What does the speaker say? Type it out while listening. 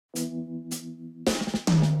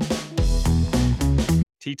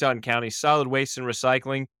Teton County Solid Waste and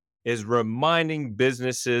Recycling is reminding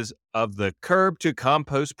businesses of the Curb to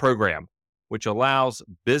Compost program, which allows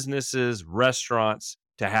businesses, restaurants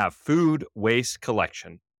to have food waste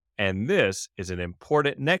collection. And this is an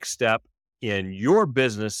important next step in your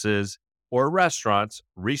business's or restaurant's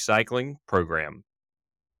recycling program.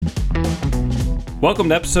 Welcome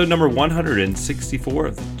to episode number 164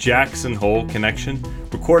 of the Jackson Hole Connection,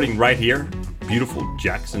 recording right here, beautiful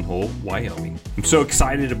Jackson Hole, Wyoming. I'm so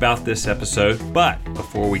excited about this episode, but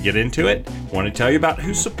before we get into it, I want to tell you about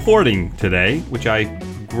who's supporting today, which I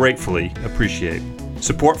gratefully appreciate.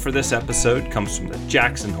 Support for this episode comes from the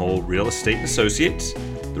Jackson Hole Real Estate Associates,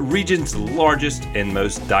 the region's largest and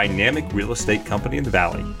most dynamic real estate company in the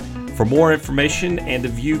Valley. For more information and to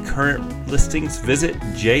view current listings, visit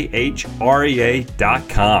jhrea.com.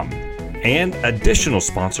 And additional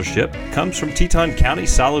sponsorship comes from Teton County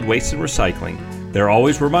Solid Waste and Recycling. They're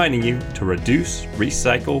always reminding you to reduce,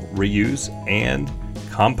 recycle, reuse, and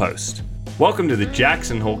compost. Welcome to the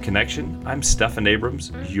Jackson Hole Connection. I'm Stephan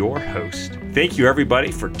Abrams, your host. Thank you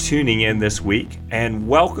everybody for tuning in this week, and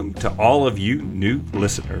welcome to all of you new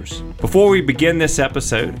listeners. Before we begin this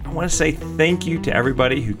episode, I want to say thank you to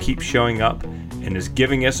everybody who keeps showing up and is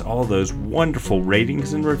giving us all those wonderful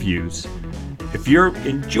ratings and reviews. If you're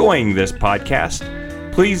enjoying this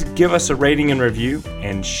podcast, please give us a rating and review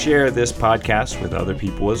and share this podcast with other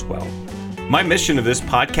people as well. My mission of this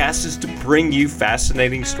podcast is to bring you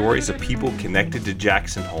fascinating stories of people connected to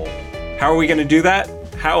Jackson Hole. How are we going to do that?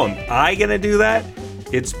 How am I going to do that?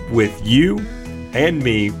 It's with you and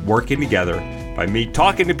me working together by me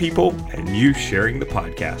talking to people and you sharing the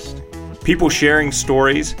podcast. People sharing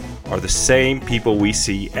stories are the same people we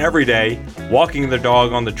see every day walking their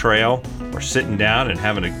dog on the trail or sitting down and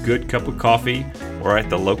having a good cup of coffee or at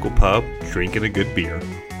the local pub drinking a good beer.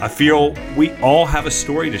 I feel we all have a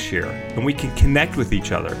story to share, and we can connect with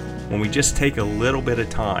each other when we just take a little bit of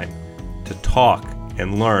time to talk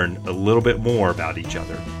and learn a little bit more about each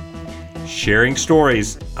other. Sharing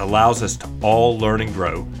stories allows us to all learn and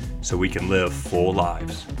grow so we can live full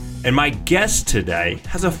lives. And my guest today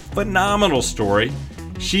has a phenomenal story.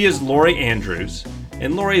 She is Laurie Andrews,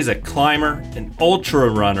 and Laurie is a climber, an ultra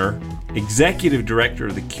runner, executive director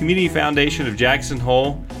of the Community Foundation of Jackson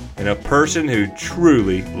Hole, and a person who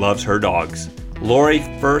truly loves her dogs. Laurie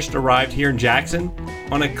first arrived here in Jackson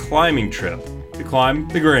on a climbing trip to climb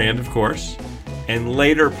the Grand, of course, and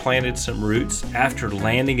later planted some roots after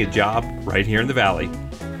landing a job right here in the Valley.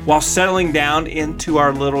 While settling down into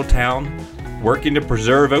our little town, working to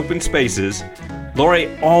preserve open spaces,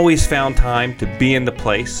 Laurie always found time to be in the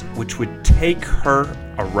place which would take her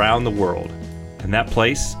around the world, and that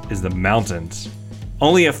place is the mountains.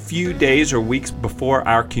 Only a few days or weeks before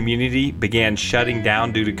our community began shutting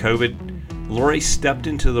down due to COVID, Laurie stepped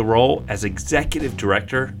into the role as executive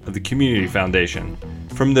director of the Community Foundation.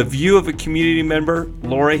 From the view of a community member,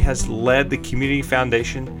 Laurie has led the Community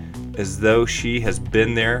Foundation as though she has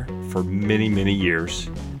been there for many, many years.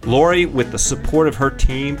 Laurie, with the support of her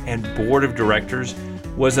team and board of directors,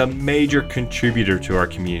 was a major contributor to our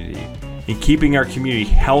community in keeping our community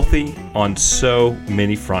healthy on so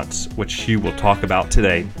many fronts, which she will talk about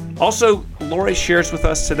today. Also, Laurie shares with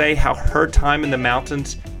us today how her time in the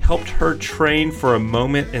mountains helped her train for a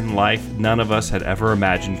moment in life none of us had ever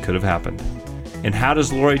imagined could have happened. And how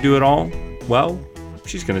does Laurie do it all? Well,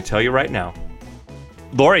 she's going to tell you right now.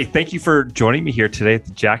 Laurie, thank you for joining me here today at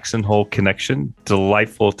the Jackson Hole Connection.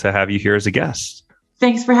 Delightful to have you here as a guest.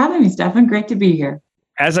 Thanks for having me, Stephan. Great to be here.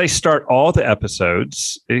 As I start all the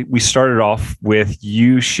episodes, we started off with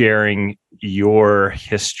you sharing your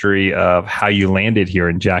history of how you landed here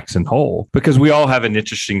in Jackson Hole, because we all have an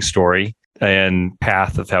interesting story and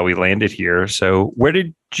path of how we landed here. So where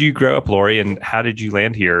did you grow up, Laurie, and how did you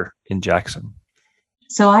land here in Jackson?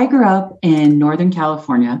 So I grew up in Northern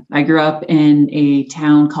California. I grew up in a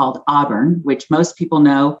town called Auburn, which most people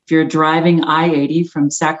know. If you're driving I-80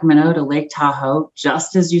 from Sacramento to Lake Tahoe,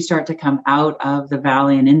 just as you start to come out of the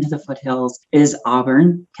valley and into the foothills is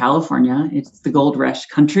Auburn, California. It's the gold rush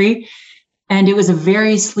country. And it was a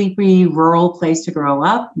very sleepy, rural place to grow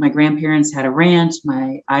up. My grandparents had a ranch.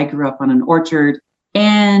 I grew up on an orchard.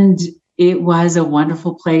 And it was a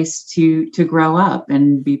wonderful place to grow up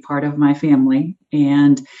and be part of my family.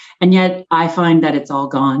 And yet I find that it's all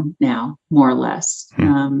gone now, more or less.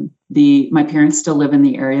 My parents still live in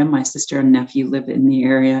the area. My sister and nephew live in the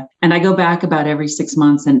area. And I go back about every 6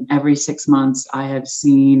 months, and every 6 months I have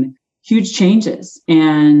seen huge changes.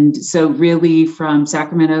 And so really from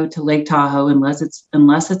Sacramento to Lake Tahoe, unless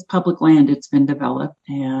it's public land, it's been developed,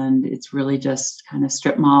 and it's really just kind of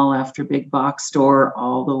strip mall after big box store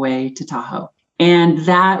all the way to Tahoe. And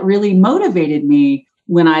that really motivated me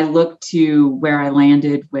when I look to where I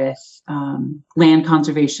landed with land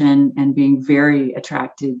conservation and being very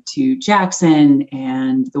attracted to Jackson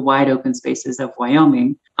and the wide open spaces of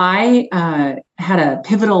Wyoming, I had a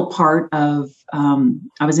pivotal part of,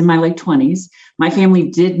 I was in my late 20s. My family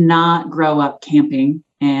did not grow up camping.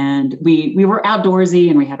 And we were outdoorsy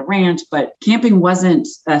and we had a ranch, but camping wasn't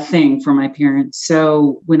a thing for my parents.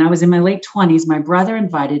 So when I was in my late 20s, my brother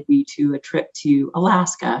invited me to a trip to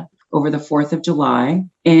Alaska over the 4th of July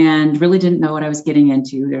and really didn't know what I was getting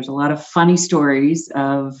into. There's a lot of funny stories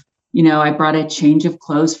of, I brought a change of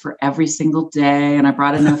clothes for every single day and I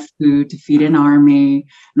brought enough food to feed an army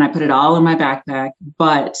and I put it all in my backpack.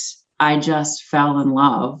 But I just fell in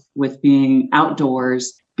love with being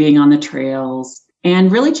outdoors, being on the trails,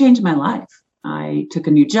 and really changed my life. I took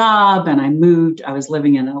a new job and I moved. I was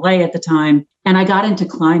living in LA at the time and I got into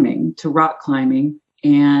climbing, to rock climbing.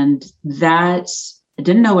 And that, I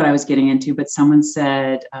didn't know what I was getting into, but someone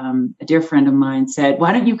said, a dear friend of mine said,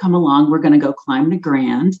 why don't you come along? We're going to go climb the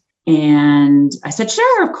Grand. And I said,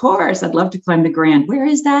 sure, of course. I'd love to climb the Grand. Where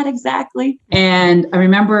is that exactly? And I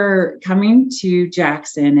remember coming to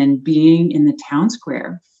Jackson and being in the town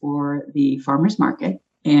square for the farmer's market.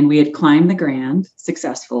 And we had climbed the Grand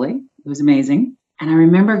successfully. It was amazing. And I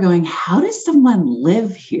remember going, how does someone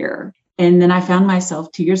live here? And then I found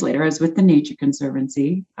myself 2 years later, I was with the Nature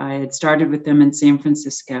Conservancy. I had started with them in San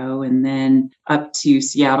Francisco and then up to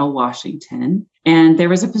Seattle, Washington. And there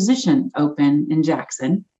was a position open in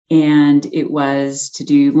Jackson. And it was to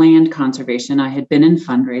do land conservation. I had been in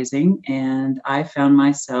fundraising and I found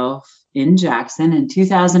myself in Jackson in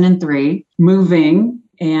 2003, moving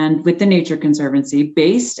and with the Nature Conservancy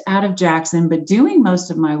based out of Jackson, but doing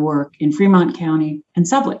most of my work in Fremont County and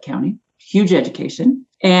Sublette County. Huge education.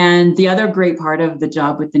 And the other great part of the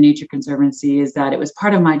job with the Nature Conservancy is that it was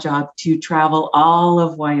part of my job to travel all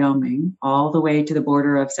of Wyoming, all the way to the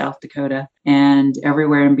border of South Dakota and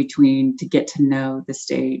everywhere in between to get to know the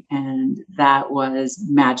state. And that was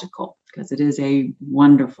magical because it is a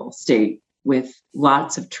wonderful state with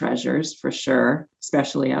lots of treasures for sure,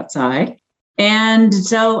 especially outside. And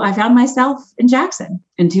so I found myself in Jackson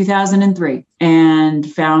in 2003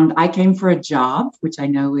 and found I came for a job, which I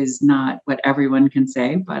know is not what everyone can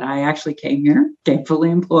say, but I actually came here,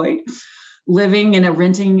 gainfully employed,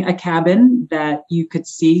 renting a cabin that you could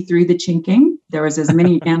see through the chinking. There was as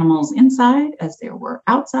many animals inside as there were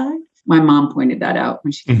outside. My mom pointed that out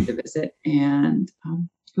when she came to visit, and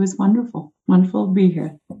it was wonderful. Wonderful to be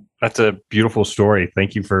here. That's a beautiful story.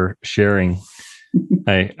 Thank you for sharing.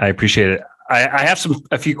 I appreciate it. I have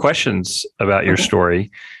a few questions about your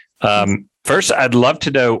story. First, I'd love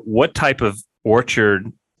to know what type of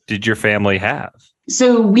orchard did your family have?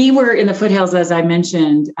 So we were in the foothills, as I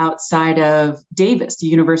mentioned, outside of Davis, the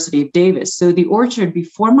University of Davis. So the orchard,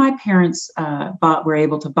 before my parents were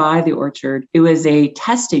able to buy the orchard, it was a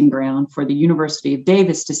testing ground for the University of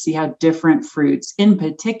Davis to see how different fruits, in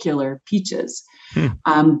particular peaches,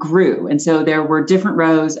 grew. And so there were different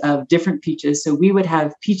rows of different peaches. So we would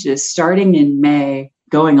have peaches starting in May,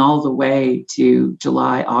 going all the way to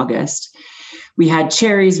July, August. We had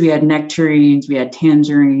cherries, we had nectarines, we had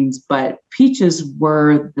tangerines, but peaches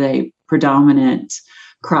were the predominant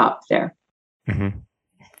crop there. Mm-hmm.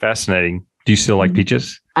 Fascinating. Do you still like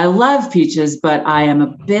peaches? I love peaches, but I am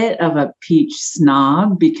a bit of a peach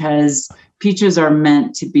snob because peaches are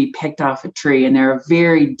meant to be picked off a tree, and they're a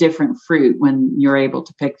very different fruit when you're able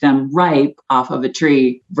to pick them ripe off of a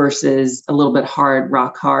tree versus a little bit hard,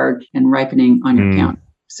 rock hard, and ripening on your counter.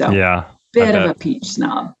 So yeah, bit of a peach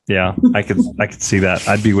snob. Yeah, I could see that.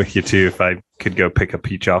 I'd be with you too if I could go pick a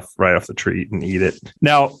peach right off the tree and eat it.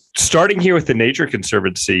 Now, starting here with the Nature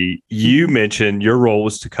Conservancy, you mentioned your role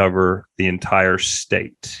was to cover the entire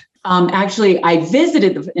state. Actually, I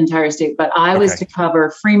visited the entire state, but I was to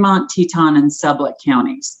cover Fremont, Teton, and Sublette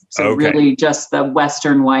counties. So really just the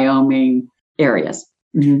western Wyoming areas.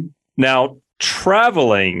 Mm-hmm. Now,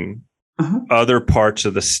 traveling other parts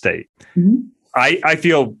of the state, I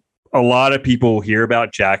feel a lot of people hear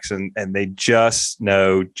about Jackson and they just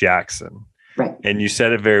know Jackson. Right. And you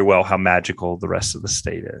said it very well, how magical the rest of the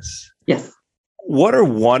state is. Yes. What are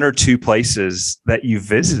one or two places that you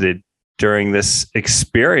visited during this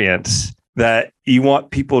experience that you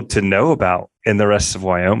want people to know about in the rest of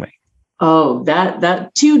Wyoming? Oh,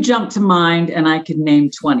 that two jumped to mind, and I could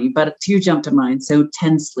name 20, but two jumped to mind. So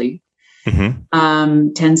Ten Sleep.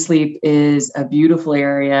 Ten Sleep is a beautiful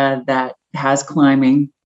area that has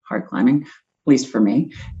climbing, hard climbing, at least for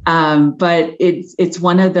me. But it's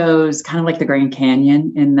one of those kind of like the Grand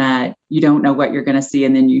Canyon in that you don't know what you're going to see,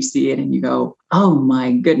 and then you see it and you go, oh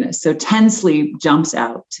my goodness. So Ten Sleep jumps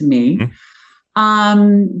out to me.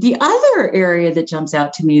 The other area that jumps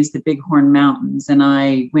out to me is the Bighorn Mountains. And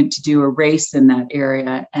I went to do a race in that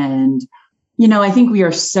area. And, I think we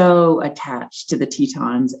are so attached to the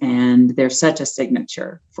Tetons, and they're such a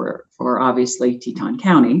signature for obviously Teton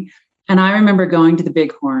County. And I remember going to the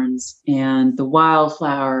Bighorns and the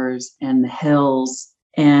wildflowers and the hills,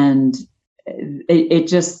 and it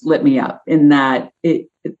just lit me up in that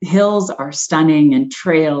hills are stunning and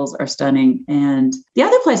trails are stunning. And the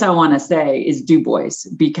other place I want to say is Du Bois,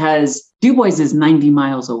 because Du Bois is 90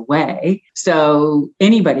 miles away. So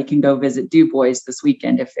anybody can go visit Du Bois this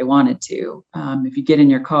weekend if they wanted to. If you get in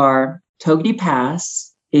your car, Togety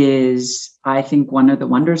Pass is, I think, one of the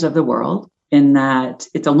wonders of the world, in that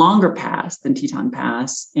it's a longer pass than Teton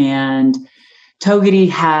Pass. And Togety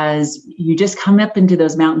has, you just come up into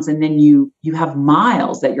those mountains, and then you have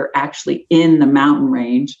miles that you're actually in the mountain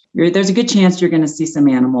range. There's a good chance you're going to see some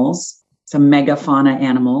animals, some megafauna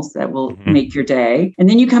animals that will make your day. And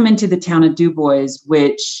then you come into the town of Du Bois,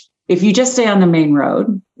 which if you just stay on the main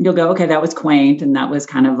road, you'll go, okay, that was quaint. And that was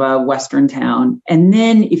kind of a Western town. And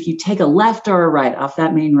then if you take a left or a right off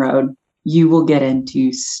that main road, you will get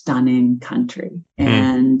into stunning country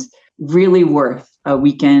and really worth a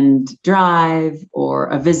weekend drive or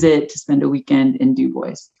a visit to spend a weekend in Du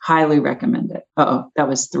Bois. Highly recommend it. That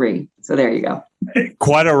was 3. So there you go.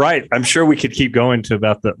 Quite all right. I'm sure we could keep going to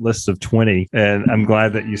about that list of 20. And I'm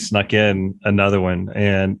glad that you snuck in another one.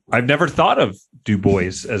 And I've never thought of Du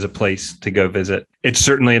Bois as a place to go visit. It's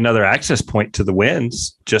certainly another access point to the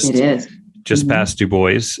winds. It is. Just past Du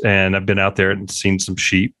Bois. And I've been out there and seen some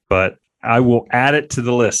sheep, but I will add it to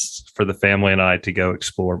the list for the family and I to go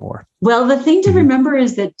explore more. Well, the thing to remember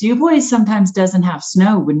is that Du Bois sometimes doesn't have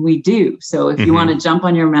snow when we do. So if you want to jump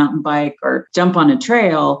on your mountain bike or jump on a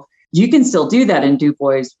trail, you can still do that in Du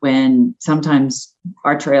Bois when sometimes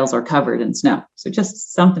our trails are covered in snow. So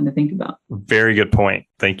just something to think about. Very good point.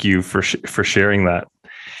 Thank you for sharing that.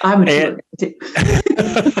 I'm sure.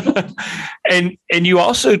 And you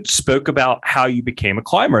also spoke about how you became a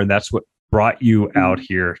climber, and that's what brought you out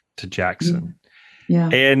here to Jackson. Yeah.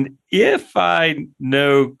 And if I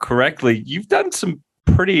know correctly, you've done some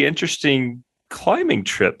pretty interesting climbing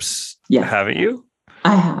trips, haven't you?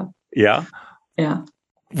 I have. Yeah. Yeah.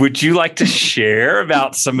 Would you like to share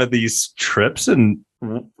about some of these trips and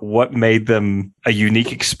what made them a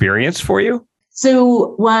unique experience for you?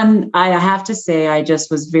 So one, I have to say, I just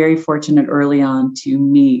was very fortunate early on to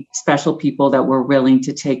meet special people that were willing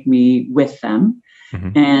to take me with them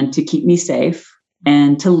and to keep me safe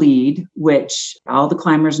and to lead, which all the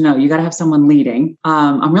climbers know, you got to have someone leading.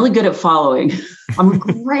 I'm really good at following. I'm a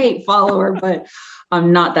great follower, but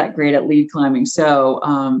I'm not that great at lead climbing. So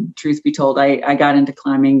truth be told, I got into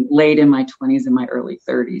climbing late in my 20s and my early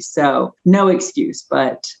 30s. So no excuse,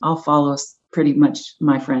 but I'll follow pretty much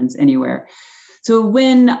my friends anywhere. So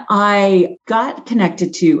when I got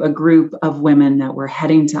connected to a group of women that were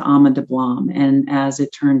heading to Ama de Blanc, and as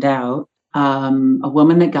it turned out, a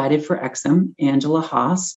woman that guided for Exum, Angela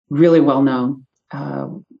Haas, really well known,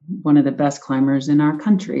 one of the best climbers in our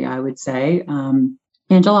country, I would say.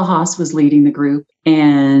 Angela Haas was leading the group,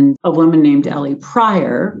 and a woman named Ellie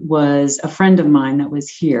Pryor was a friend of mine that was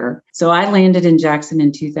here. So I landed in Jackson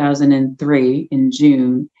in 2003 in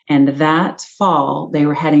June, and that fall they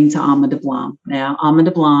were heading to Ama de Blanc. Now, Ama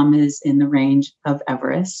de Blanc is in the range of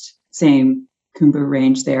Everest, same Khumbu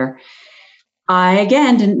range there. I,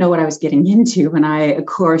 again, didn't know what I was getting into, and I, of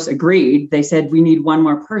course, agreed. They said, we need one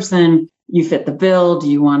more person. You fit the bill. Do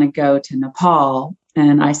you want to go to Nepal?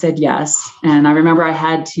 And I said yes. And I remember I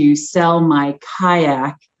had to sell my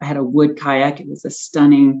kayak. I had a wood kayak. It was a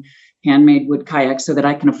stunning handmade wood kayak so that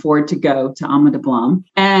I can afford to go to Ama de Blanc,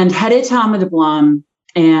 and headed to Ama de Blanc.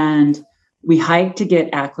 And we hiked to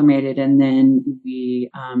get acclimated. And then we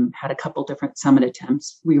had a couple different summit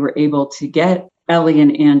attempts. We were able to get Ellie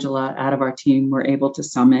and Angela out of our team, were able to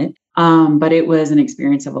summit. But it was an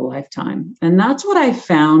experience of a lifetime. And that's what I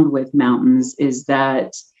found with mountains is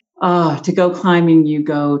that to go climbing, you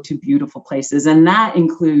go to beautiful places. And that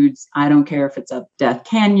includes, I don't care if it's up Death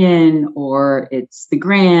Canyon or it's the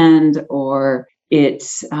Grand or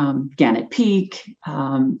it's Gannett Peak.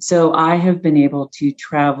 So I have been able to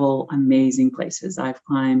travel amazing places. I've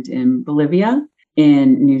climbed in Bolivia,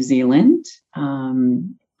 in New Zealand,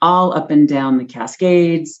 all up and down the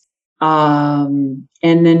Cascades. And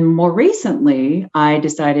then more recently, I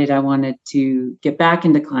decided I wanted to get back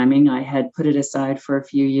into climbing. I had put it aside for a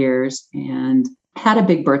few years and had a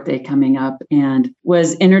big birthday coming up and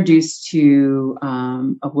was introduced to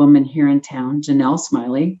a woman here in town, Janelle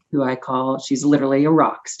Smiley, who I call, she's literally a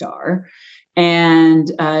rock star.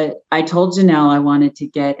 And I told Janelle I wanted to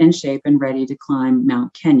get in shape and ready to climb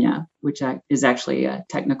Mount Kenya, which is actually a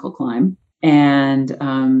technical climb. And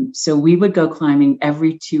so we would go climbing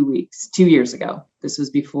every 2 weeks, 2 years ago. This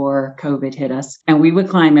was before COVID hit us. And we would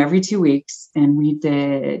climb every 2 weeks. And we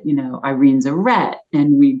did, Irene's Arete,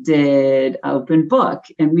 and we did Open Book,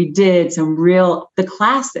 and we did the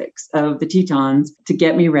classics of the Tetons to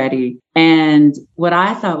get me ready. And what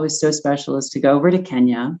I thought was so special is to go over to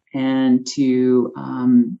Kenya and to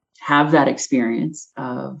have that experience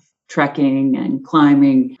of trekking and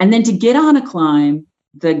climbing. And then to get on a climb,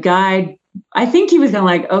 the guide, I think he was kind of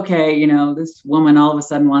like, okay, this woman all of a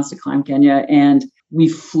sudden wants to climb Kenya. And we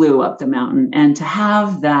flew up the mountain. And to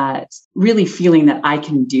have that really feeling that I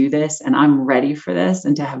can do this and I'm ready for this,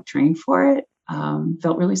 and to have trained for it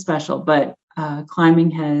felt really special. But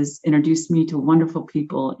climbing has introduced me to wonderful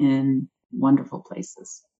people in wonderful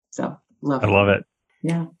places. So I love it.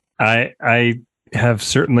 Yeah. I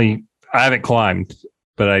haven't climbed,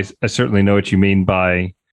 but I certainly know what you mean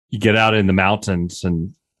by you get out in the mountains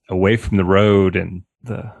and away from the road and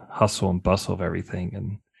the hustle and bustle of everything.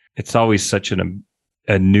 And it's always such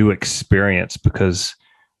a new experience, because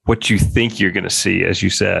what you think you're going to see, as you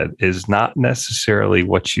said, is not necessarily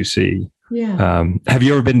what you see. Yeah. Have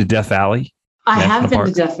you ever been to Death Valley? I have been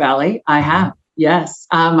to Death Valley. I have. Yes.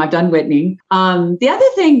 I've done Whitney. The other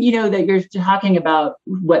thing, that you're talking about,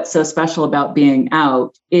 what's so special about being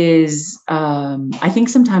out is, I think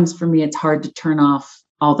sometimes for me, it's hard to turn off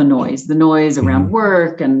all the noise around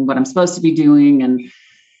work and what I'm supposed to be doing. And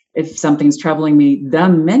if something's troubling me, the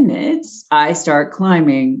minute I start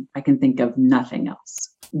climbing, I can think of nothing else.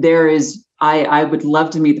 I would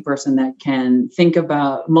love to meet the person that can think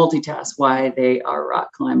about, multitask why they are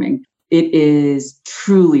rock climbing. It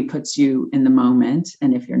truly puts you in the moment.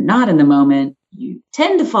 And if you're not in the moment, you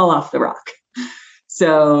tend to fall off the rock.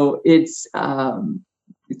 So it's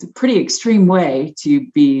a pretty extreme way to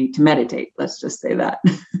meditate. Let's just say that.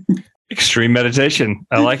 Extreme meditation.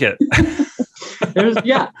 I like it.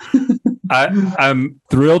 Yeah. I'm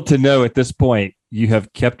thrilled to know at this point you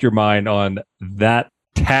have kept your mind on that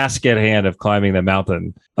task at hand of climbing the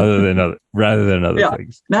mountain, rather than other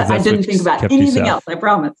things. I didn't think about anything else. I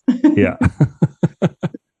promise. Yeah.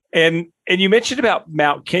 And you mentioned about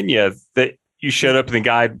Mount Kenya, that you showed up and the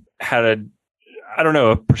guide had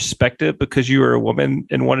a perspective because you were a woman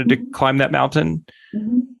and wanted to climb that mountain.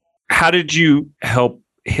 Mm-hmm. How did you help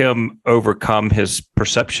him overcome his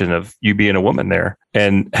perception of you being a woman there?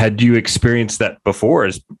 And had you experienced that before,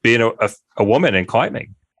 as being a woman and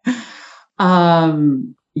climbing?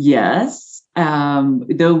 Yes.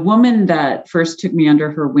 The woman that first took me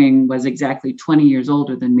under her wing was exactly 20 years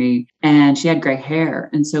older than me, and she had gray hair.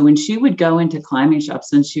 And so when she would go into climbing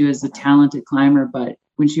shops, and she was a talented climber, but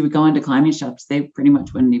when she would go into climbing shops, they pretty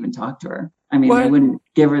much wouldn't even talk to her. I mean, They wouldn't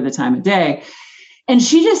give her the time of day. And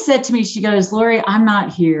she just said to me, she goes, Laurie, I'm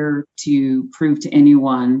not here to prove to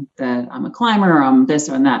anyone that I'm a climber or I'm this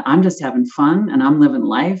or that. I'm just having fun and I'm living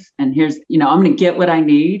life. And here's, I'm going to get what I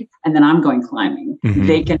need. And then I'm going climbing. Mm-hmm.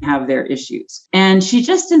 They can have their issues. And she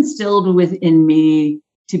just instilled within me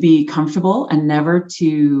to be comfortable and never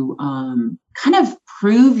to kind of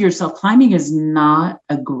prove yourself. Climbing is not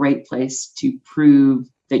a great place to prove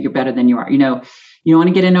that you're better than you are. You don't want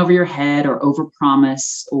to get in over your head or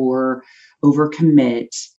overpromise or overcommit,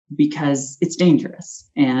 because it's dangerous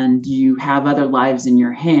and you have other lives in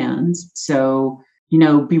your hands. So,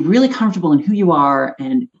 be really comfortable in who you are,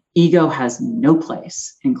 and ego has no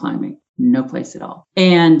place in climbing, no place at all.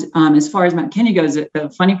 And as far as Mount Kenya goes,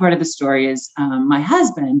 the funny part of the story is my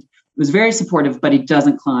husband was very supportive, but he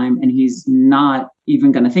doesn't climb and he's not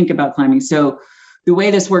even going to think about climbing. So the way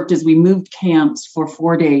this worked is we moved camps for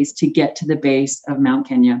 4 days to get to the base of Mount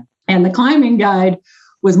Kenya. And the climbing guide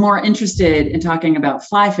was more interested in talking about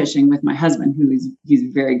fly fishing with my husband, he's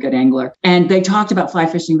a very good angler. And they talked about fly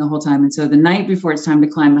fishing the whole time. And so the night before it's time to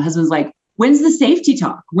climb, my husband's like, when's the safety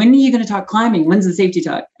talk? When are you going to talk climbing? When's the safety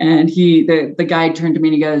talk? And the guide turned to me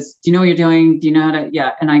and he goes, do you know what you're doing? Do you know how to?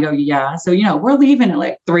 Yeah. And I go, yeah. So, we're leaving at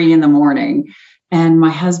like 3 a.m. And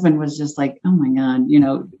my husband was just like, oh my God,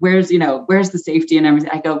 where's the safety and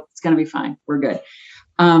everything? I go, it's going to be fine. We're good.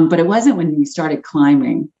 But it wasn't when we started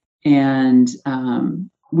climbing. And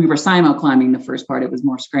we were simo climbing the first part. It was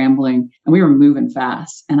more scrambling and we were moving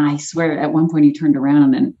fast. And I swear at one point he turned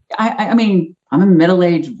around and I mean, I'm a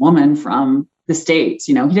middle-aged woman from the States,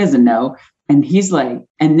 he doesn't know. And then he's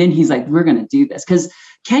like, we're going to do this. Because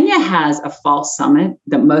Kenya has a false summit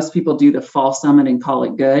that most people do the false summit and call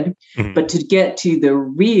it good. Mm-hmm. But to get to the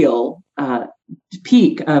real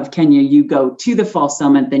peak of Kenya, you go to the fall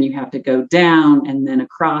summit, then you have to go down and then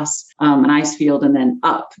across an ice field and then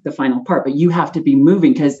up the final part. But you have to be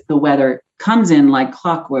moving because the weather comes in like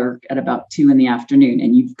clockwork at about 2 p.m.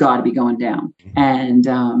 and you've got to be going down. And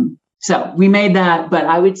so we made that. But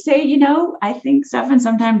I would say, I think, Stefan,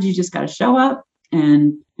 sometimes you just got to show up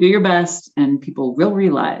and do your best, and people will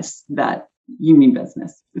realize that you mean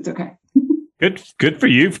business. It's okay. Good for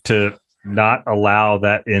you to not allow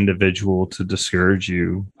that individual to discourage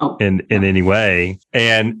you in any way.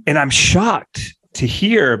 And I'm shocked to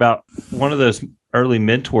hear about one of those early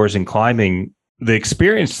mentors in climbing, the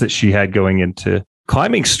experience that she had going into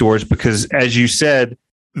climbing stores, because as you said,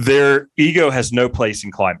 their ego has no place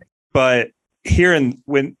in climbing. But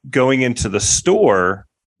when going into the store,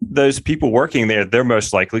 those people working there, they're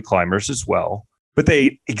most likely climbers as well, but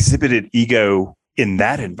they exhibited ego in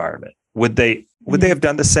that environment. Would they have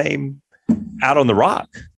done the same out on the rock?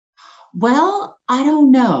 Well, I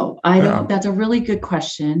don't know. That's a really good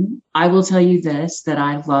question. I will tell you this, that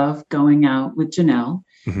I love going out with Janelle.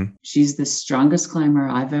 Mm-hmm. She's the strongest climber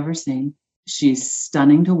I've ever seen. She's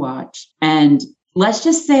stunning to watch. And let's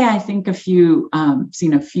just say I think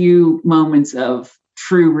seen a few moments of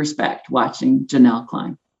true respect watching Janelle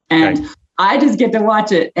climb. And I just get to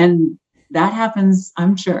watch it. And that happens,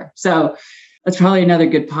 I'm sure. So that's probably another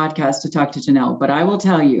good podcast to talk to Janelle. But I will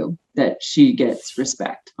tell you that she gets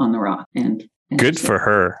respect on the rock. And good for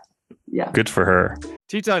her. Yeah. Good for her.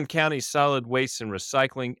 Teton County Solid Waste and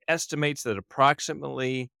Recycling estimates that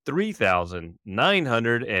approximately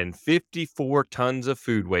 3,954 tons of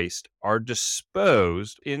food waste are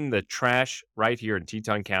disposed in the trash right here in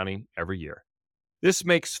Teton County every year. This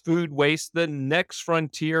makes food waste the next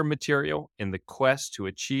frontier material in the quest to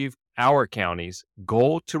achieve our county's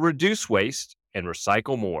goal to reduce waste and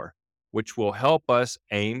recycle more, which will help us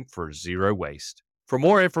aim for zero waste. For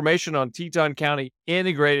more information on Teton County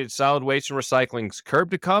Integrated Solid Waste and Recycling's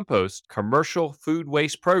Curb to Compost commercial food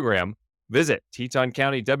waste program, visit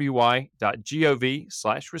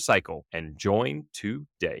tetoncountywy.gov/recycle and join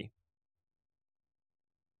today.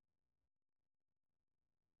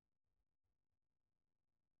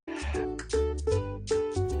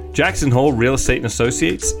 Jackson Hole Real Estate and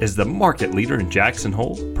Associates is the market leader in Jackson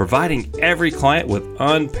Hole, providing every client with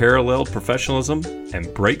unparalleled professionalism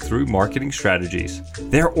and breakthrough marketing strategies.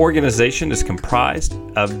 Their organization is comprised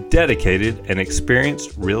of dedicated and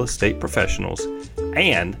experienced real estate professionals,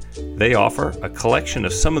 and they offer a collection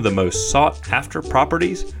of some of the most sought-after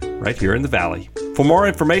properties right here in the Valley. For more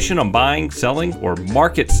information on buying, selling, or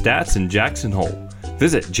market stats in Jackson Hole,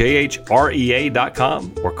 visit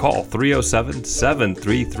jhrea.com or call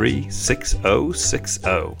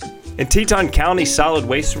 307-733-6060. And Teton County Solid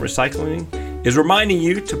Waste and Recycling is reminding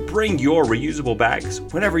you to bring your reusable bags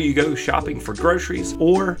whenever you go shopping for groceries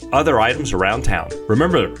or other items around town.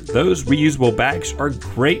 Remember, those reusable bags are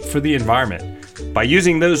great for the environment. By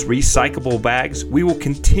using those recyclable bags, we will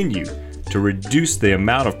continue to reduce the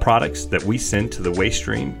amount of products that we send to the waste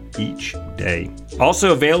stream each day.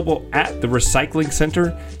 Also available at the recycling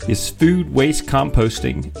center is food waste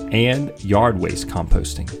composting and yard waste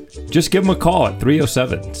composting. Just give them a call at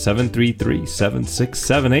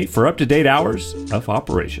 307-733-7678 for up-to-date hours of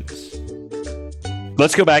operations.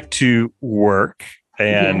 Let's go back to work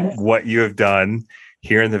and what you have done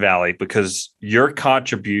here in the Valley, because your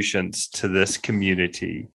contributions to this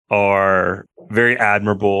community are very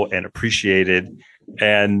admirable and appreciated.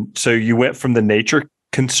 And so you went from the Nature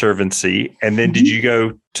Conservancy, and then did you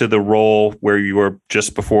go to the role where you were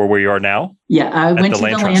just before where you are now? Yeah, I went to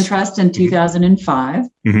the Land Trust in 2005,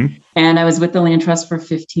 and I was with the Land Trust for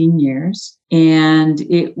 15 years. And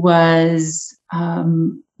it was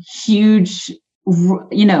huge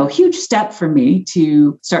step for me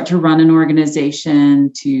to start to run an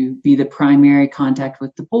organization, to be the primary contact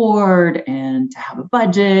with the board, and to have a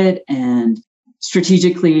budget and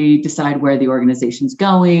strategically decide where the organization's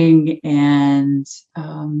going. And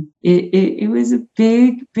it was a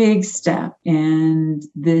big step. And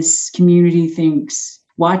this community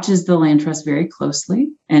watches the Land Trust very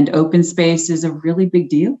closely, and open space is a really big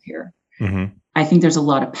deal here. Mm-hmm. I think there's a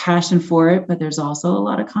lot of passion for it, but there's also a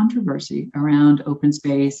lot of controversy around open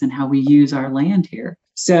space and how we use our land here.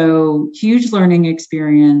 So huge learning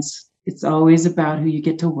experience. It's always about who you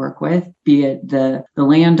get to work with, be it the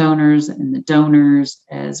landowners and the donors,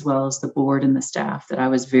 as well as the board and the staff that I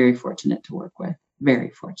was very fortunate to work with.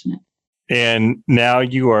 Very fortunate. And now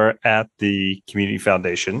you are at the Community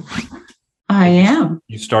Foundation. I am.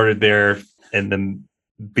 You started there in the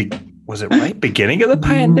was it right beginning of the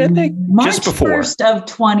pandemic? March just before 1st of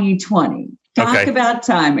 2020. Talk about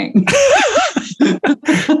timing.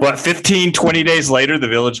 What, 15, 20 days later, the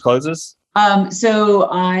village closes? So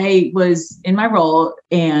I was in my role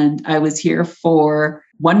and I was here for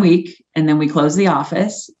 1 week and then we closed the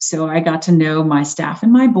office. So I got to know my staff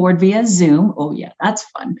and my board via Zoom. Oh yeah, that's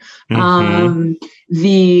fun. Really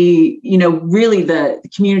the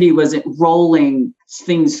community was rolling,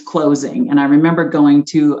 things closing. And I remember going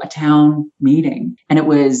to a town meeting and it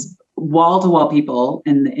was wall to wall people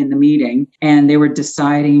in the meeting, and they were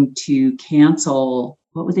deciding to cancel.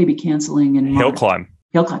 What would they be canceling in March? Hill climb.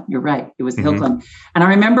 You're right. It was the hill climb. And I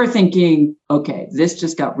remember thinking, okay, this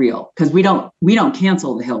just got real because we don't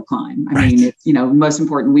cancel the hill climb. I mean, it's, most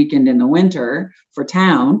important weekend in the winter for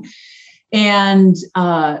town. And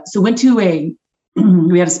so went to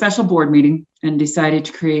we had a special board meeting and decided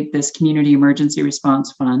to create this community emergency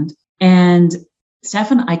response fund. And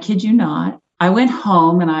Stefan, I kid you not, I went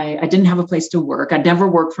home and I didn't have a place to work. I'd never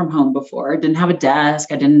worked from home before. I didn't have a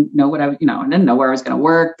desk. I didn't know I didn't know where I was going to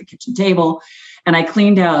work, the kitchen table. And I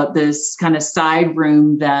cleaned out this kind of side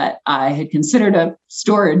room that I had considered a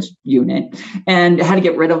storage unit and had to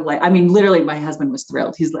get rid of. Literally my husband was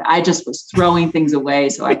thrilled. He's like, I just was throwing things away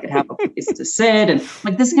so I could have a place to sit. And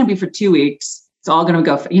this is going to be for 2 weeks. It's all going to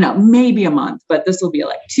go for, maybe a month, but this will be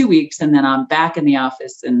 2 weeks. And then I'm back in the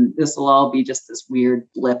office and this will all be just this weird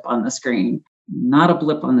blip on the screen. Not a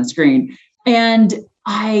blip on the screen. And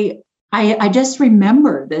I just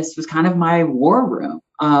remember this was kind of my war room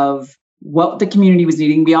of what the community was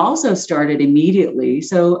needing. We also started immediately.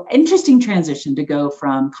 So interesting transition to go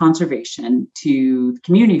from conservation to the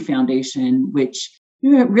community foundation, which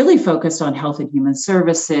really focused on health and human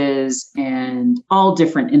services and all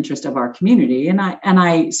different interests of our community.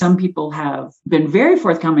 And some people have been very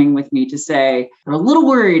forthcoming with me to say they're a little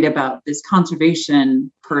worried about this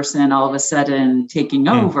conservation person all of a sudden taking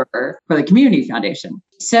over for the community foundation.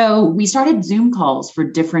 So we started Zoom calls for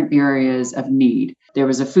different areas of need. There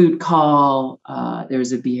was a food call, there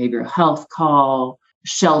was a behavioral health call,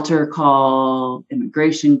 shelter call,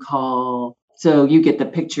 immigration call. So you get the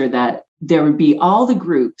picture that there would be all the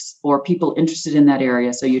groups or people interested in that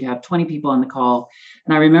area. So you'd have 20 people on the call.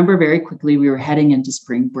 And I remember very quickly, we were heading into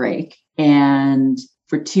spring break. And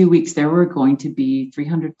for 2 weeks, there were going to be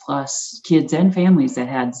 300 plus kids and families that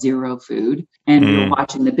had zero food. And we were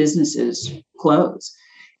watching the businesses close.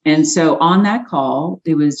 And so on that call,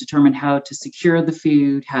 it was determined how to secure the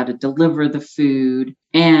food, how to deliver the food.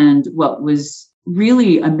 And what was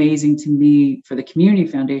really amazing to me for the community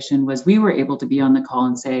foundation was we were able to be on the call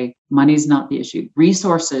and say, money's not the issue.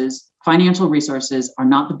 Resources, financial resources are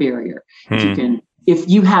not the barrier. If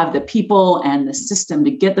you have the people and the system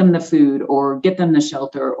to get them the food or get them the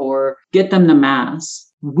shelter or get them the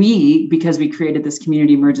masks, because we created this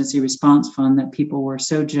community emergency response fund that people were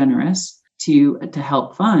so generous to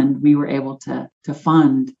help fund, we were able to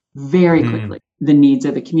fund very quickly the needs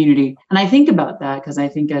of the community. And I think about that because I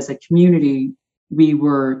think as a community, we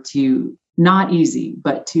were to, not easy,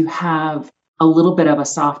 but to have a little bit of a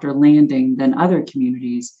softer landing than other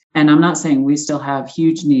communities. And I'm not saying we still have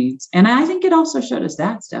huge needs. And I think it also showed us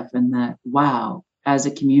that, Stefan, that, wow, as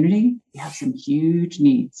a community, we have some huge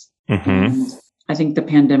needs. And I think the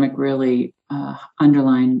pandemic really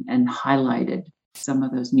underlined and highlighted some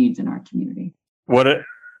of those needs in our community. What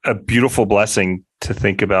a beautiful blessing to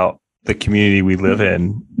think about the community we live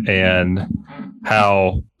in and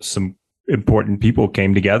how some important people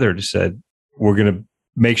came together to said, we're going to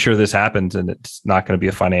make sure this happens and it's not going to be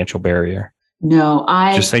a financial barrier. No,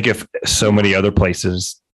 I just think if so many other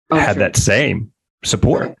places had that same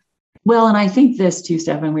support. Right. Well, and I think this too,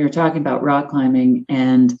 Stefan, we were talking about rock climbing,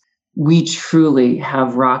 and we truly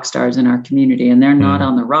have rock stars in our community, and they're not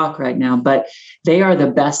on the rock right now, but they are the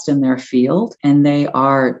best in their field and they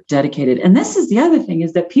are dedicated. And this is the other thing,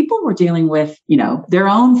 is that people were dealing with, their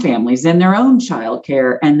own families and their own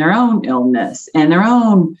childcare and their own illness and their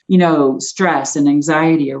own, stress and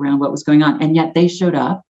anxiety around what was going on. And yet they showed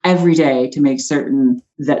up every day to make certain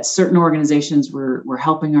that certain organizations were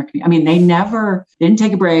helping our community. I mean, they didn't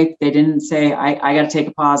take a break. They didn't say, I got to take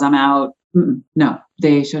a pause, I'm out. No,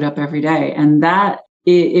 they showed up every day. And that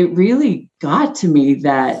it really got to me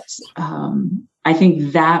that I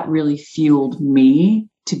think that really fueled me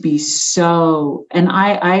to be so, and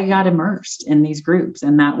I got immersed in these groups.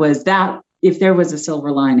 And that was that. If there was a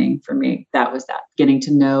silver lining for me, that was that, getting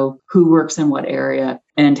to know who works in what area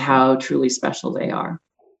and how truly special they are.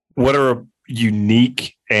 What a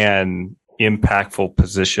unique and impactful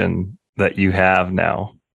position that you have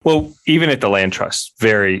now. Well, even at the Land Trust,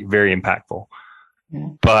 very, very impactful. Yeah.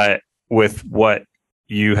 But with what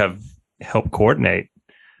you have helped coordinate,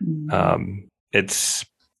 it's,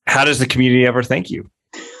 how does the community ever thank you?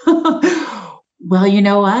 Well, you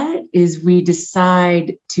know what? Is we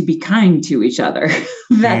decide to be kind to each other.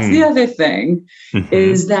 That's the other thing,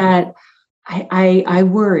 is that I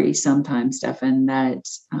worry sometimes, Stefan, that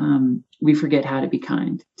we forget how to be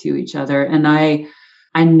kind to each other. And I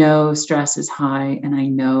know stress is high, and I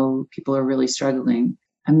know people are really struggling.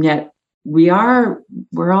 And yet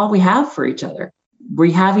we're all we have for each other.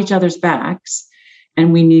 We have each other's backs,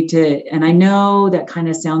 and we need to, and I know that kind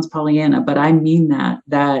of sounds Pollyanna, but I mean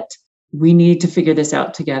that we need to figure this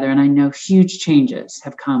out together. And I know huge changes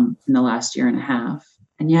have come in the last year and a half.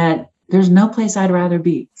 And yet there's no place I'd rather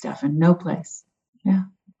be, Stefan. No place. Yeah.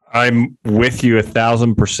 I'm with you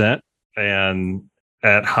 1,000%. And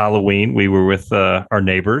at Halloween, we were with our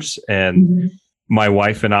neighbors, and my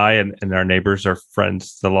wife and I and our neighbors, our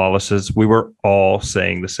friends, the Lawlesses, we were all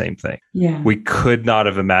saying the same thing. Yeah. We could not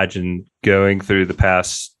have imagined going through the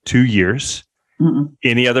past 2 years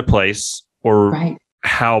any other place, or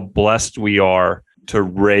how blessed we are to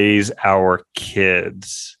raise our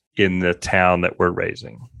kids in the town that we're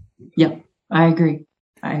raising. Yep. I agree.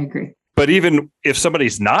 But even if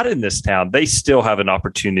somebody's not in this town, they still have an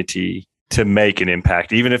opportunity to make an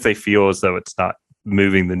impact, even if they feel as though it's not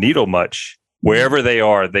moving the needle much. Wherever they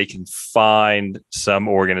are, they can find some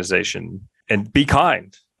organization and be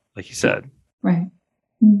kind, like you said. Right.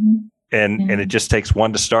 And it just takes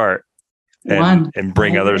one to start and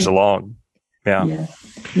bring others along. Yeah.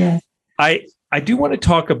 Yeah. I do want to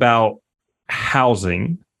talk about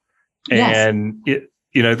housing and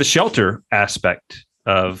the shelter aspect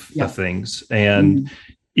of things. And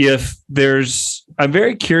I'm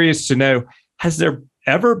very curious to know, has there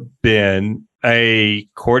ever been a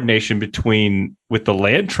coordination with the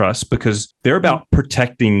land trust, because they're about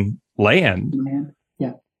protecting land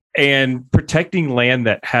and protecting land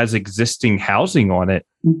that has existing housing on it,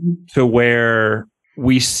 to where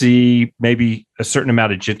we see maybe a certain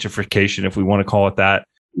amount of gentrification, if we want to call it that,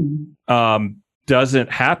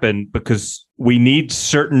 doesn't happen, because we need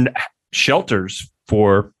certain shelters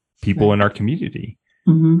for people in our community.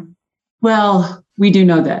 Well, we do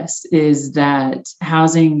know this, is that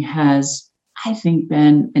housing has, I think,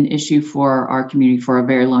 been an issue for our community for a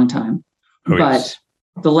very long time. But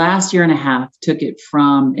the last year and a half took it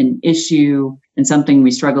from an issue and something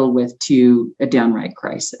we struggled with to a downright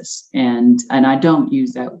crisis. And I don't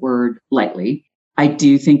use that word lightly. I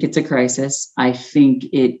do think it's a crisis. I think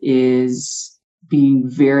it is being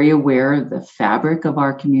very aware of the fabric of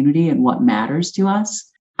our community and what matters to us.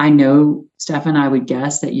 I know, Stefan, I would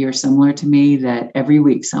guess that you're similar to me, that every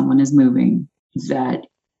week someone is moving that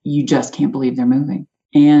you just can't believe they're moving.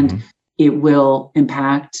 And it will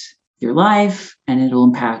impact your life, and it'll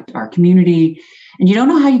impact our community. And you don't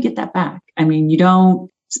know how you get that back. I mean, you don't,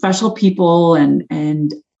 special people, and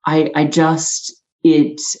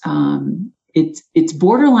it's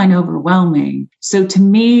borderline overwhelming. So to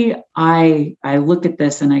me, I look at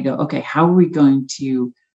this and I go, okay, how are we going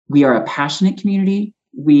to, we are a passionate community.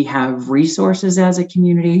 We have resources as a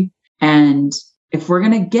community. And if we're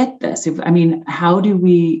going to get this, how do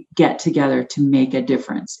we get together to make a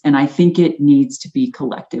difference? And I think it needs to be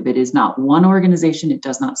collective. It is not one organization. It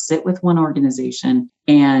does not sit with one organization.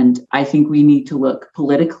 And I think we need to look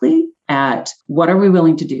politically at what are we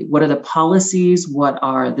willing to do? What are the policies? What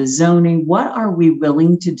are the zoning? What are we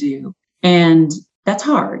willing to do? And that's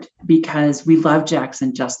hard, because we love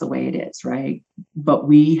Jackson just the way it is, right? But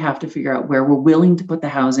we have to figure out where we're willing to put the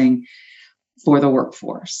housing for the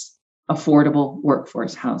workforce, affordable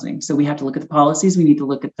workforce housing. So we have to look at the policies. We need to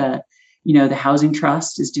look at the Housing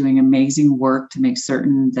Trust is doing amazing work to make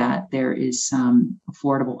certain that there is some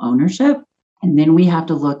affordable ownership. And then we have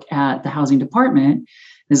to look at the housing department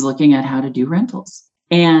is looking at how to do rentals.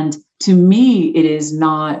 And to me, it's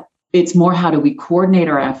more how do we coordinate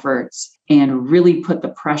our efforts and really put the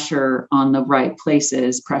pressure on the right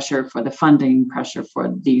places, pressure for the funding, pressure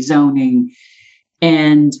for the zoning.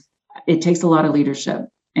 And it takes a lot of leadership.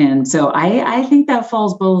 And so I think that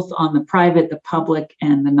falls both on the private, the public,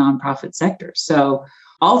 and the nonprofit sector. So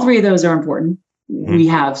all three of those are important. We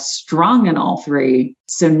have strong in all three.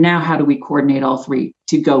 So now how do we coordinate all three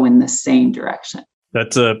to go in the same direction?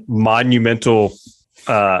 That's a monumental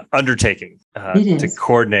undertaking to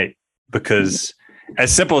coordinate, because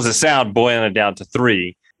as simple as it sounds, boiling it down to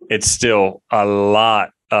three, it's still a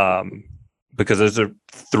lot, because those are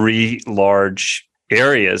three large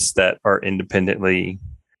areas that are independently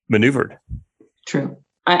maneuvered. True.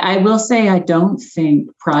 I will say, I don't think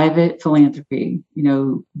private philanthropy,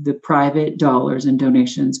 the private dollars and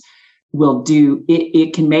donations will do,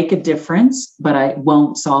 it can make a difference, but it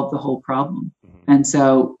won't solve the whole problem. And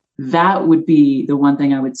so that would be the one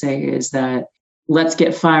thing I would say, is that let's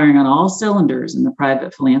get firing on all cylinders in the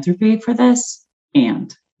private philanthropy for this.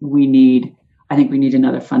 and I think we need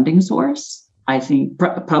another funding source. I think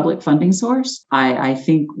public funding source. I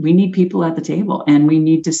think we need people at the table, and we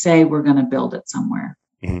need to say we're going to build it somewhere.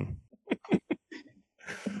 Mm-hmm.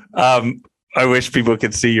 I wish people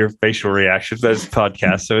could see your facial reactions to this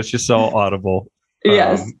podcast, so it's just all audible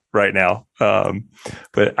Yes. right now.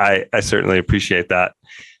 But I certainly appreciate that.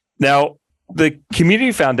 Now, the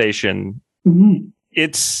Community Foundation, Mm-hmm.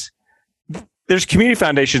 There's community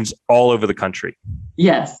foundations all over the country.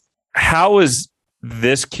 Yes. How is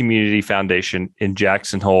this community foundation in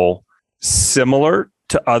Jackson Hole similar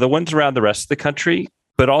to other ones around the rest of the country,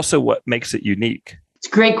 but also what makes it unique? It's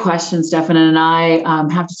a great question, Stefan. And I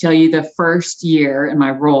have to tell you, the first year in my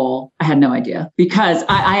role, I had no idea, because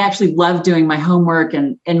I actually loved doing my homework,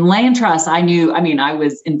 and land trust. I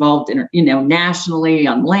was involved in, nationally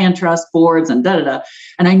on land trust boards and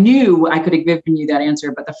and I knew I could have given you that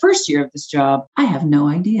answer. But the first year of this job, I have no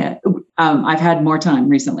idea. I've had more time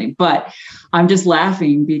recently, but I'm just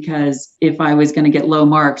laughing because if I was going to get low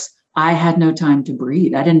marks, I had no time to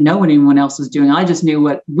breathe. I didn't know what anyone else was doing. I just knew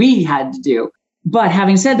what we had to do. But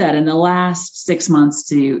having said that, in the last 6 months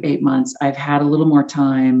to 8 months, I've had a little more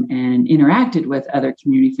time and interacted with other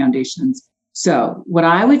community foundations. So what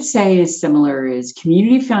I would say is similar is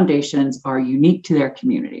community foundations are unique to their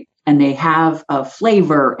community, and they have a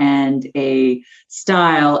flavor and a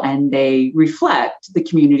style, and they reflect the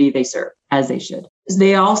community they serve, as they should.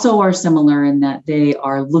 They also are similar in that they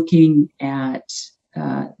are looking at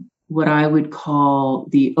what I would call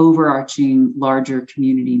the overarching larger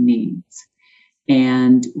community needs.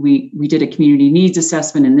 And we did a community needs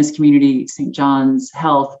assessment in this community. St. John's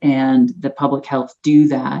Health and the public health do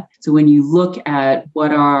that. So when you look at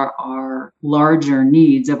what are our larger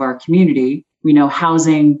needs of our community, we know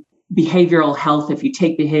housing, behavioral health. If you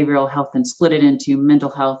take behavioral health and split it into mental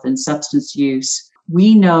health and substance use,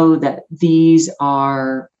 we know that these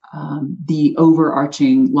are the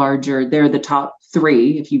overarching larger, they're the top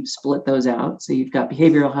three if you split those out. So you've got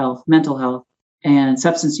behavioral health, mental health, and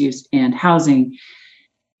substance use and housing.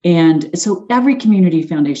 And so every community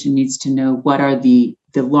foundation needs to know what are the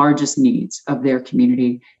largest needs of their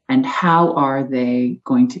community and how are they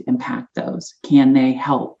going to impact those? Can they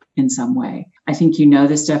help in some way? I think you know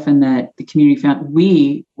this, Stefan, that the community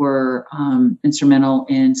we were instrumental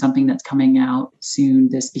in something that's coming out soon,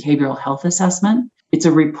 this behavioral health assessment. It's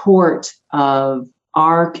a report of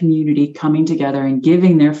our community coming together and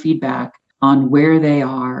giving their feedback on where they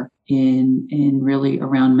are in really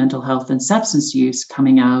around mental health and substance use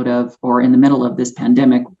coming out of or in the middle of this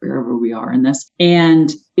pandemic, wherever we are in this.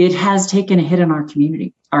 And it has taken a hit on our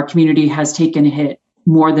community. Our community has taken a hit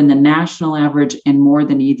more than the national average and more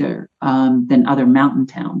than than other mountain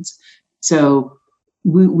towns. So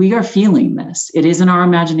we are feeling this. It isn't our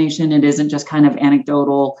imagination. It isn't just kind of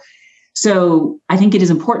anecdotal. So I think it is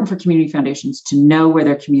important for community foundations to know where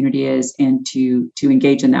their community is and to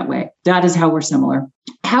engage in that way. That is how we're similar.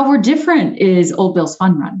 How we're different is Old Bill's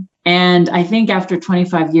Fun Run. And I think after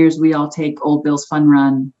 25 years, we all take Old Bill's Fun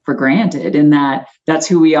Run for granted, in that that's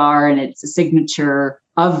who we are. And it's a signature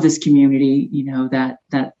of this community,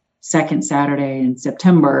 that second Saturday in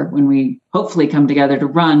September when we hopefully come together to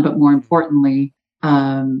run. But more importantly,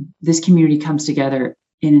 this community comes together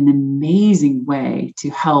in an amazing way to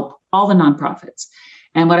help all the nonprofits.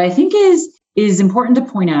 And what I think is important to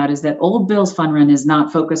point out is that Old Bill's Fun Run is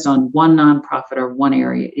not focused on one nonprofit or one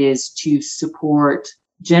area. It is to support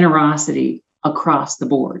generosity across the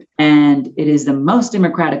board. And it is the most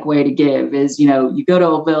democratic way to give is, you go to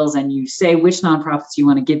Old Bill's and you say which nonprofits you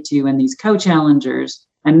want to give to, and these co-challengers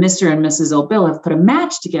and Mr. and Mrs. Old Bill have put a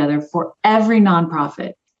match together for every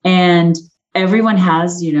nonprofit. And everyone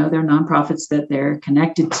has, their nonprofits that they're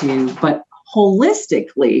connected to, but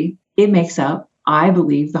holistically, it makes up, I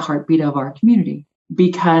believe, the heartbeat of our community.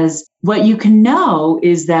 Because what you can know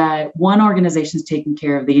is that one organization is taking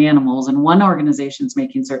care of the animals, and one organization is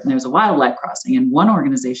making certain there's a wildlife crossing, and one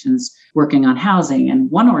organization is working on housing, and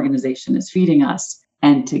one organization is feeding us.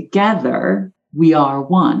 And together, we are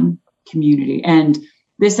one community. And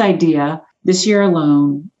this idea, this year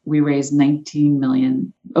alone, we raised over $19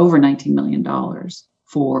 million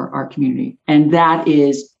for our community. And that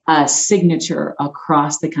is a signature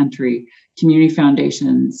across the country. Community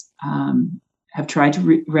foundations have tried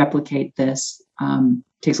to replicate this. It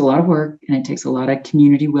takes a lot of work and it takes a lot of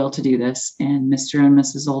community will to do this. And Mr. and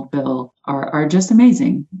Mrs. Old Bill are just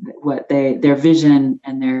amazing. Their vision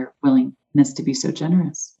and their willingness to be so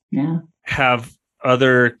generous. Yeah. Have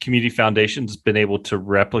other community foundations been able to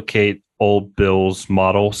replicate Old Bill's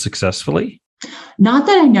model successfully? Not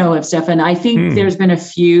that I know of, Stefan. I think there's been a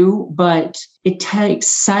few, but it takes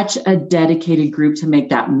such a dedicated group to make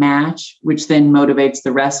that match, which then motivates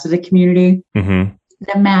the rest of the community. Mm-hmm.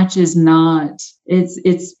 The match is not,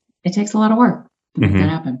 it takes a lot of work to make Mm-hmm. that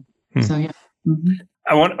happen. So yeah. Mm-hmm.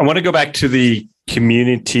 I want to go back to the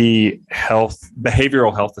community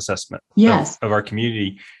behavioral health assessment Yes. of our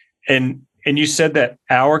community. And you said that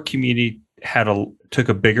our community took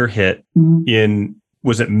a bigger hit in,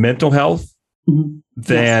 was it mental health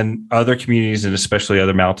than other communities and especially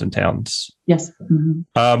other mountain towns? Yes.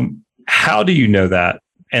 How do you know that?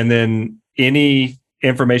 And then any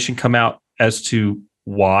information come out as to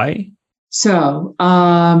why? So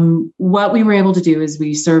what we were able to do is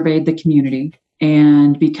we surveyed the community.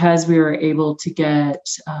 And because we were able to get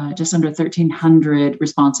just under 1,300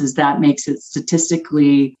 responses, that makes it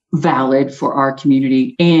statistically valid for our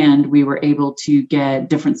community. And we were able to get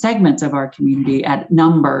different segments of our community at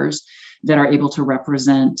numbers that are able to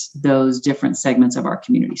represent those different segments of our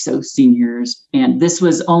community. So seniors, and this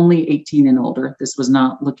was only 18 and older. This was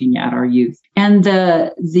not looking at our youth. And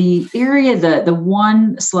the area, the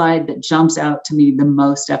one slide that jumps out to me the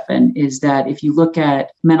most, Stefan, is that if you look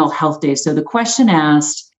at mental health days, so the question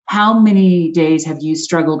asked, how many days have you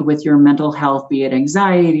struggled with your mental health, be it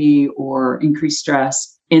anxiety or increased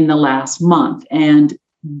stress in the last month? And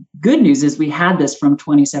good news is we had this from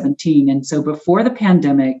 2017. And so before the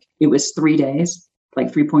pandemic, it was 3 days,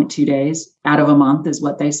 like 3.2 days out of a month is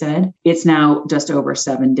what they said. It's now just over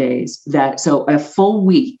 7 days. So a full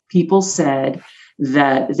week, people said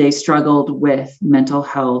that they struggled with mental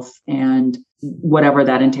health and whatever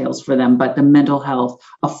that entails for them. But the mental health,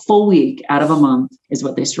 a full week out of a month is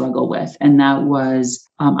what they struggle with. And that was,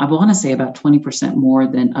 I want to say about 20% more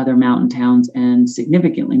than other mountain towns and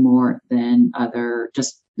significantly more than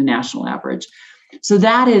just the national average. So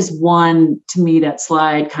that is one, to me, that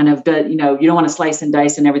slide kind of, you don't want to slice and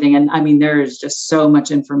dice and everything. And I mean, there is just so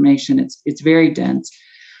much information. It's very dense.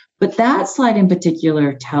 But that slide in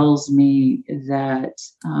particular tells me that,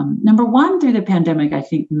 number one, through the pandemic, I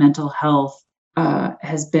think mental health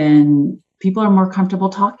has been, people are more comfortable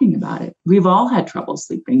talking about it. We've all had trouble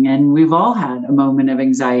sleeping and we've all had a moment of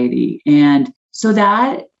anxiety. And so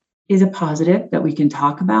that is a positive that we can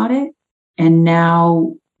talk about it. And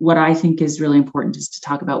now what I think is really important is to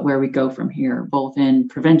talk about where we go from here, both in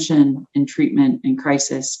prevention, in treatment, and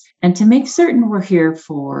crisis, and to make certain we're here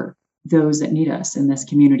for those that need us in this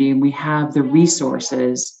community. And we have the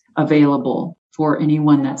resources available for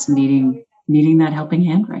anyone that's needing that helping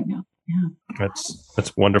hand right now. Yeah.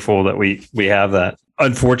 That's wonderful that we have that.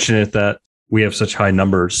 Unfortunate that we have such high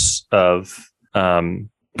numbers of,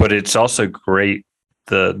 but it's also great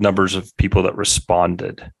the numbers of people that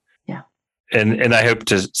responded. Yeah. And I hope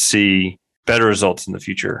to see better results in the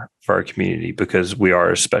future for our community because we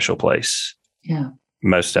are a special place. Yeah.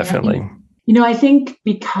 Most definitely. Yeah. I think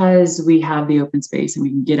because we have the open space and we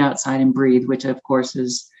can get outside and breathe, which of course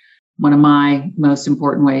is one of my most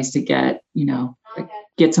important ways to get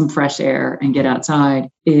some fresh air and get outside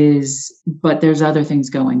but there's other things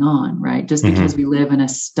going on, right? Just because we live in a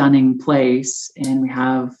stunning place and we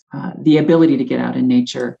have the ability to get out in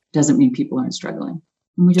nature doesn't mean people aren't struggling.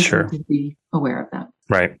 And we just need to be aware of that.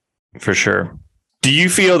 Right. For sure. Do you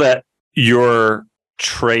feel that your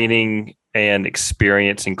training and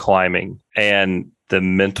experience in climbing and the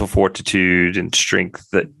mental fortitude and strength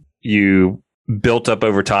that you built up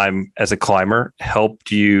over time as a climber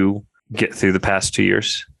helped you get through the past 2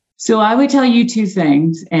 years? So I would tell you two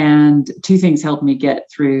things, and two things helped me get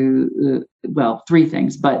through, three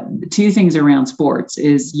things, but two things around sports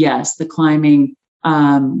is, yes, the climbing.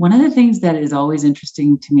 One of the things that is always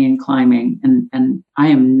interesting to me in climbing, and I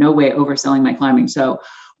am no way overselling my climbing. So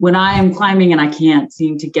when I am climbing and I can't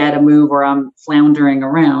seem to get a move or I'm floundering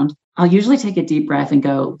around, I'll usually take a deep breath and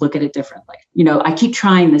go look at it differently. I keep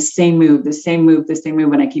trying the same move,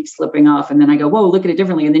 and I keep slipping off. And then I go, whoa, look at it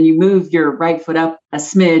differently. And then you move your right foot up a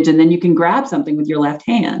smidge and then you can grab something with your left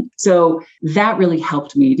hand. So that really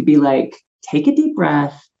helped me to be like, take a deep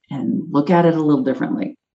breath and look at it a little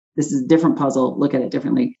differently. This is a different puzzle. Look at it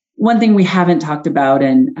differently. One thing we haven't talked about,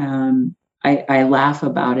 and I laugh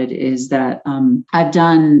about it, is that I've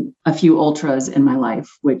done a few ultras in my life,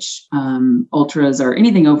 which ultras are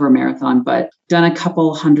anything over a marathon, but done a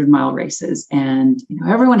couple 100-mile races. And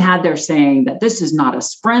everyone had their saying that this is not a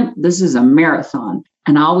sprint, this is a marathon.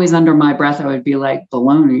 And always under my breath, I would be like,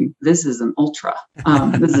 baloney, this is an ultra.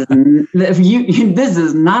 This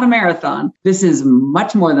is not a marathon. This is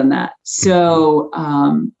much more than that. So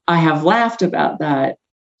I have laughed about that.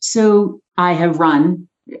 So I have run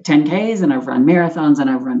 10Ks and I've run marathons and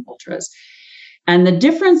I've run ultras. And the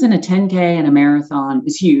difference in a 10K and a marathon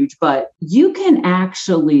is huge, but you can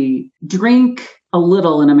actually drink a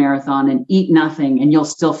little in a marathon and eat nothing and you'll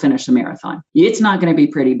still finish a marathon. It's not going to be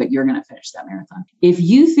pretty, but you're going to finish that marathon. If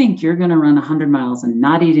you think you're going to run 100 miles and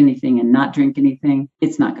not eat anything and not drink anything,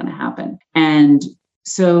 it's not going to happen. And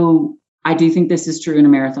so I do think this is true in a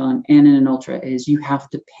marathon and in an ultra is you have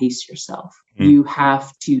to pace yourself. You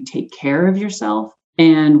have to take care of yourself.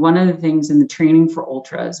 And one of the things in the training for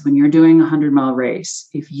ultras, when you're doing a 100-mile race,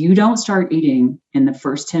 if you don't start eating in the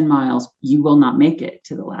first 10 miles, you will not make it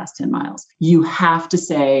to the last 10 miles. You have to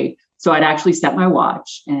say, so I'd actually set my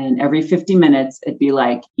watch and every 50 minutes, it'd be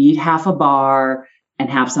like, eat half a bar and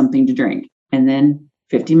have something to drink. And then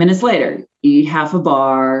 50 minutes later, eat half a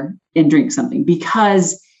bar and drink something,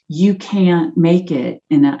 because you can't make it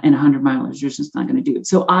in a 100 milers. You're just not going to do it.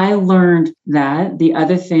 So I learned that. The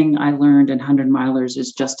other thing I learned in 100 milers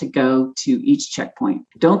is just to go to each checkpoint.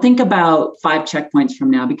 Don't think about 5 checkpoints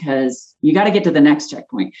from now, because you got to get to the next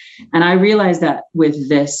checkpoint. And I realized that with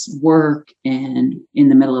this work and in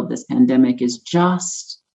the middle of this pandemic is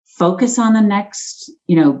just focus on the next,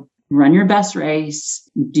 run your best race,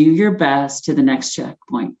 do your best to the next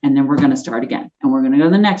checkpoint. And then we're going to start again. And we're going to go to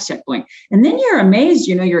the next checkpoint. And then you're amazed,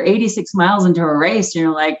 you're 86 miles into a race. And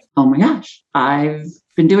you're like, oh my gosh, I've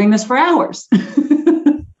been doing this for hours.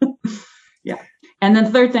 Yeah. And then the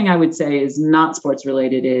third thing I would say is not sports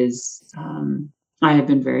related is I have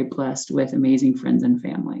been very blessed with amazing friends and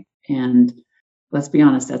family. And let's be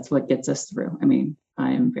honest, that's what gets us through. I mean,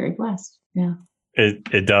 I am very blessed. Yeah.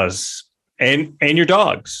 It does. And your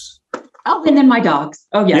dogs. Oh, and then my dogs.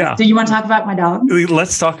 Oh, yes. Yeah. Do you want to talk about my dogs?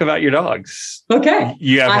 Let's talk about your dogs. Okay.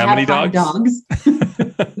 You have how many dogs?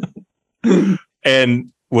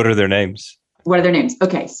 And what are their names? What are their names?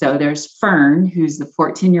 Okay. So there's Fern, who's the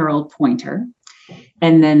 14-year-old pointer.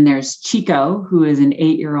 And then there's Chico, who is an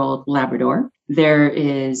 8-year-old Labrador. There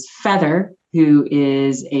is Feather, who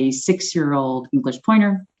is a 6-year-old English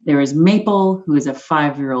pointer. There is Maple, who is a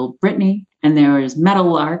 5-year-old Brittany. And there is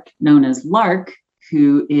Meadowlark, known as Lark,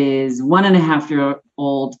 who is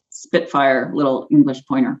 1.5-year-old Spitfire little English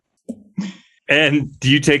pointer. And do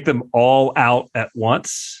you take them all out at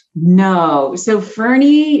once? No. So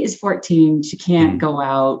Fernie is 14. She can't go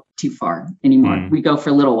out too far anymore. We go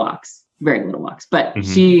for little walks, very little walks. But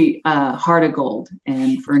she, heart of gold.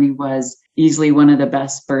 And Fernie was easily one of the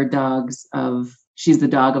best bird dogs she's the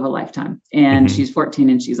dog of a lifetime. And she's 14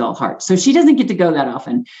 and she's all heart. So she doesn't get to go that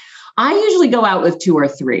often. I usually go out with 2 or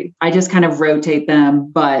 3. I just kind of rotate them.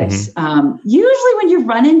 But usually when you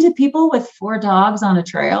run into people with 4 dogs on a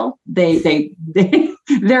trail, they're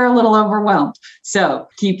a little overwhelmed. So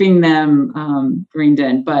keeping them reined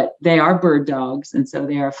in, but they are bird dogs. And so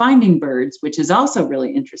they are finding birds, which is also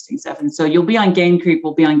really interesting stuff. And so you'll be on Game Creek,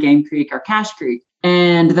 we'll be on Game Creek or Cache Creek.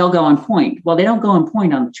 And they'll go on point. Well, they don't go on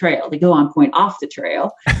point on the trail. They go on point off the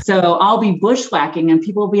trail. So I'll be bushwhacking and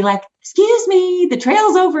people will be like, excuse me, the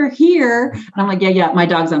trail's over here. And I'm like, yeah, my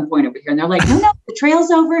dog's on point over here. And they're like, no, the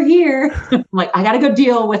trail's over here. I'm like, I got to go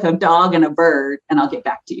deal with a dog and a bird and I'll get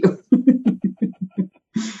back to you.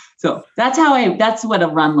 So that's what a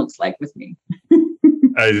run looks like with me.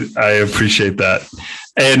 I appreciate that.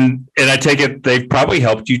 And I take it they've probably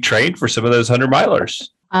helped you train for some of those 100 milers.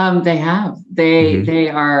 They have.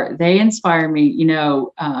 They inspire me.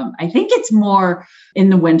 I think it's more in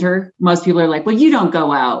the winter. Most people are like, well, you don't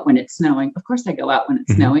go out when it's snowing. Of course I go out when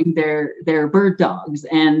it's snowing. They're bird dogs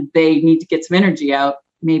and they need to get some energy out.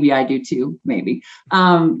 Maybe I do too, maybe.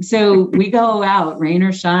 So we go out, rain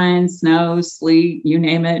or shine, snow, sleet, you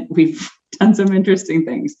name it. We've done some interesting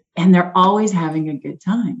things and they're always having a good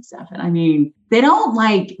time, Stefan. I mean, they don't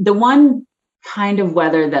like the one kind of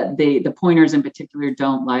weather that the pointers in particular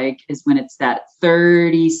don't like is when it's that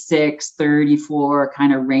 36, 34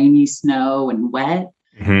 kind of rainy snow and wet.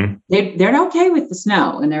 They're okay with the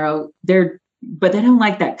snow and but they don't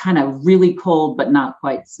like that kind of really cold, but not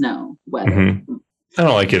quite snow weather. I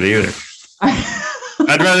don't like it either.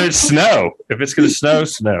 I'd rather it snow. If it's going to snow,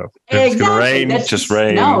 snow. If it's going to rain, just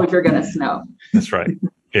rain. Snow if you're going to snow. That's right.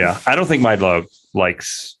 Yeah. I don't think my dog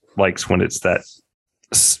likes when it's that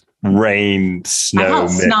rain, snow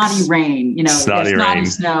mix. Snotty rain, snotty rain.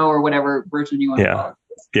 Snow or whatever version you want to call it.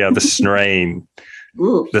 Yeah, the snrain.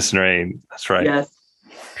 The snrain. That's right. Yes.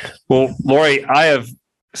 Well, Laurie, I have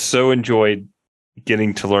so enjoyed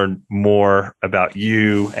getting to learn more about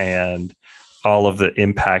you and all of the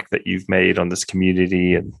impact that you've made on this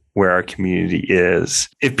community and where our community is.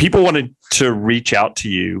 If people wanted to reach out to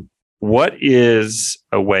you, what is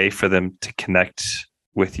a way for them to connect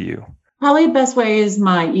with you? Probably the best way is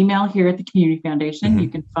my email here at the Community Foundation. You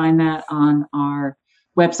can find that on our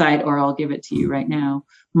website, or I'll give it to you right now.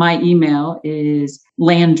 My email is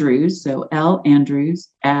Landrews, so L Andrews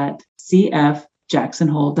 @CF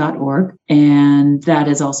cfjacksonhole.org. And that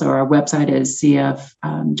is also our website is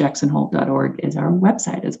cfjacksonhole.org is our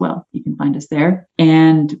website as well. You can find us there.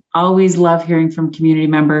 And always love hearing from community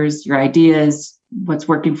members, your ideas, what's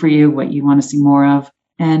working for you, what you want to see more of.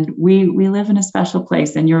 And we live in a special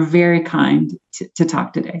place, and you're very kind to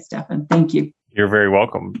talk today, Stefan. Thank you. You're very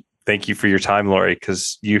welcome. Thank you for your time, Laurie,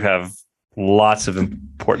 because you have lots of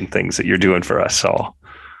important things that you're doing for us all.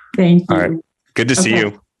 Thank you. All right. Good to see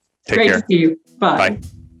you. Take Great care. to see you. Bye.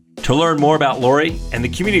 To learn more about Laurie and the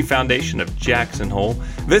Community Foundation of Jackson Hole,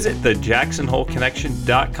 visit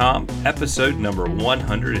thejacksonholeconnection.com, episode number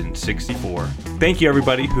 164. Thank you,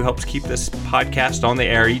 everybody who helps keep this podcast on the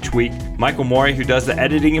air each week. Michael Morey, who does the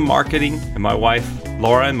editing and marketing, and my wife,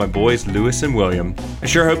 Laura, and my boys, Lewis and William. I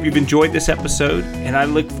sure hope you've enjoyed this episode, and I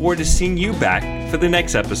look forward to seeing you back for the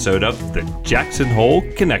next episode of The Jackson Hole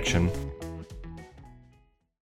Connection.